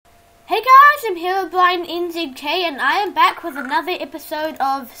am Herobrine NZK and I am back with another episode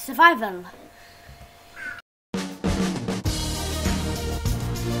of Survival.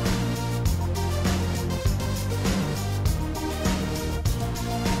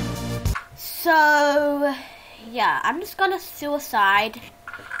 So, yeah, I'm just gonna suicide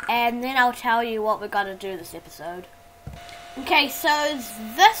and then I'll tell you what we're gonna do this episode. Okay, so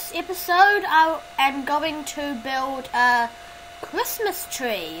this episode I am going to build a Christmas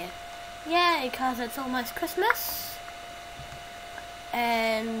tree. Yeah, because it's almost Christmas.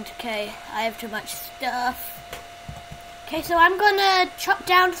 And, okay, I have too much stuff. Okay, so I'm gonna chop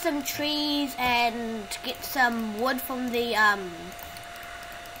down some trees and get some wood from the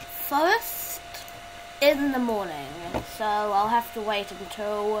forest in the morning. So I'll have to wait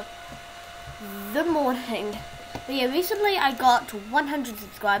until the morning. But yeah, recently I got 100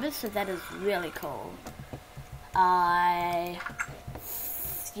 subscribers, so that is really cool.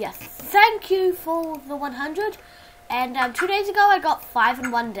 Yes, thank you for the 100. And 2 days ago I got 5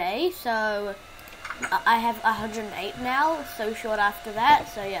 in 1 day, so I have 108 now, so short after that.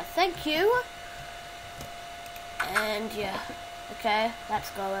 So yeah, thank you. And yeah, okay,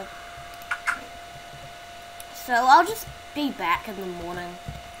 that's going. So I'll just be back in the morning,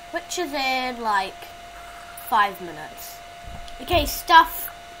 which is in like 5 minutes. Okay, stuff.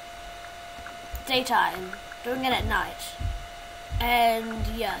 Daytime. Doing it at night. And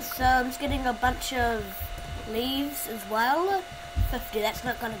yeah, so I'm just getting a bunch of leaves as well. 50, that's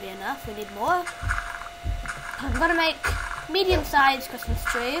not going to be enough. We need more. I'm going to make medium-sized Christmas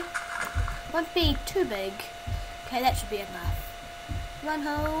tree. Won't be too big. Okay, that should be enough. Run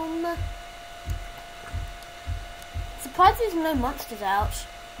home. Surprised there's no monsters out.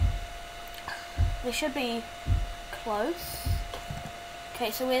 They should be close. Okay,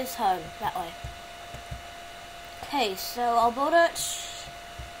 so where's home? That way. Okay, so I'll build it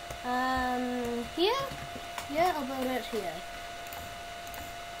here? Yeah, I'll build it here.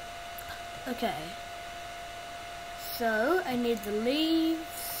 Okay. So I need the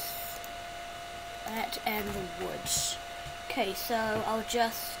leaves, that and the wood. Okay, so I'll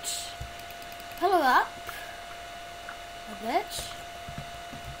just pillar up a bit.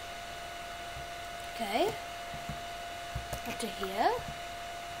 Okay, up to here.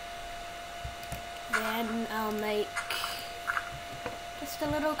 Then I'll make just a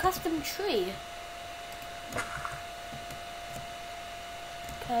little custom tree.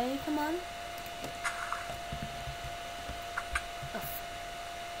 Okay, come on.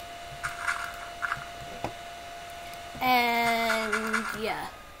 And yeah.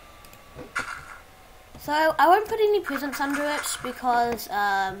 So I won't put any presents under it because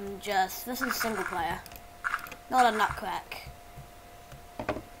this is single player, not a nutcrack.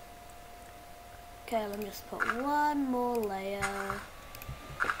 Okay, let me just put one more layer.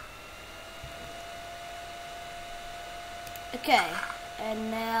 Okay, and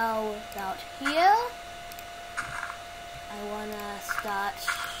now about here, I wanna start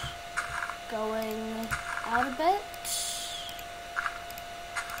going out a bit.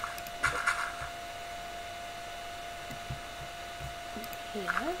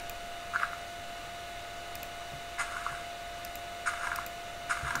 Here.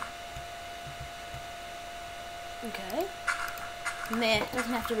 Okay. Meh,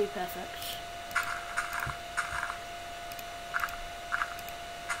 doesn't have to be perfect.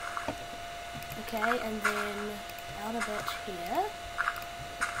 Okay, and then out a bit here.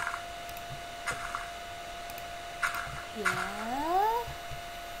 Yeah.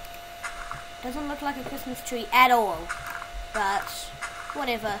 Doesn't look like a Christmas tree at all, but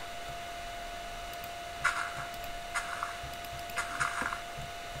whatever.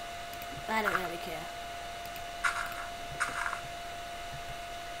 I don't really care.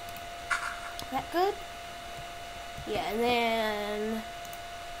 That good? Yeah, and then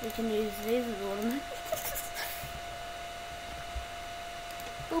we can use these as ornaments.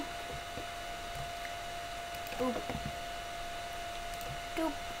 Boop. Boop.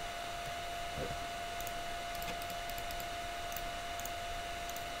 Doop.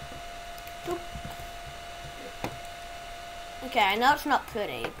 Doop. Okay, I know it's not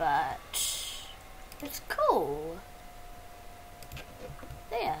pretty, but it's cool.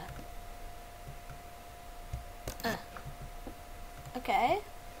 There. Okay,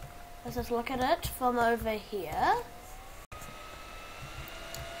 let's just look at it from over here.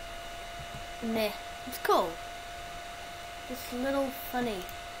 Meh, it's cool. It's a little funny.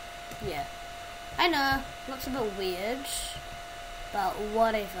 Yeah, I know, looks a bit weird, but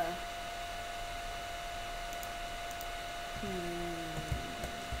whatever.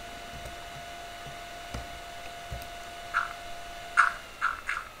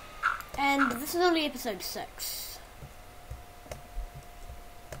 And this is only episode 6.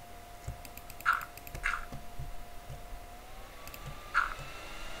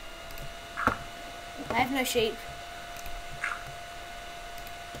 I have no sheep.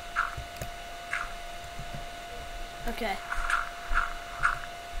 Okay.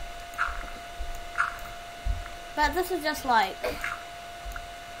 But this is just like,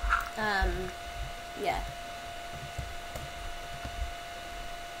 yeah.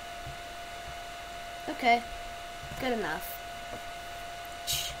 Okay, good enough.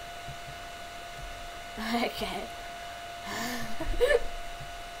 Okay.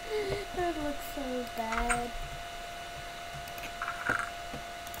 That looks so bad.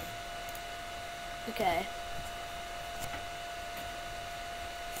 Okay.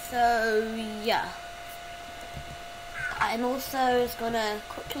 So, yeah. I'm also just gonna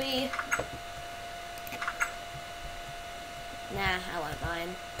quickly... Nah, I won't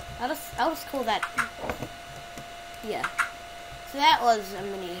mind. I'll just call that... Yeah. So that was a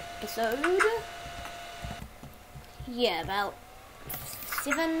mini episode. Yeah, about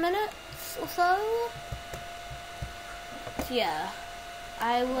 7 minutes or so. So yeah,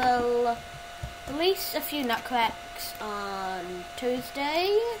 I will release a few nutcracks on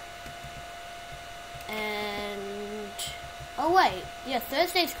Tuesday. And oh wait, yeah,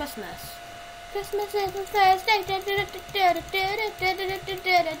 Thursday's Christmas. Christmas is on Thursday.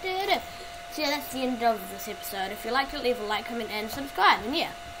 So yeah, that's the end of this episode. If you liked it, leave a like, comment, and subscribe. And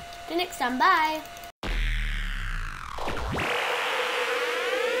yeah, till next time, bye.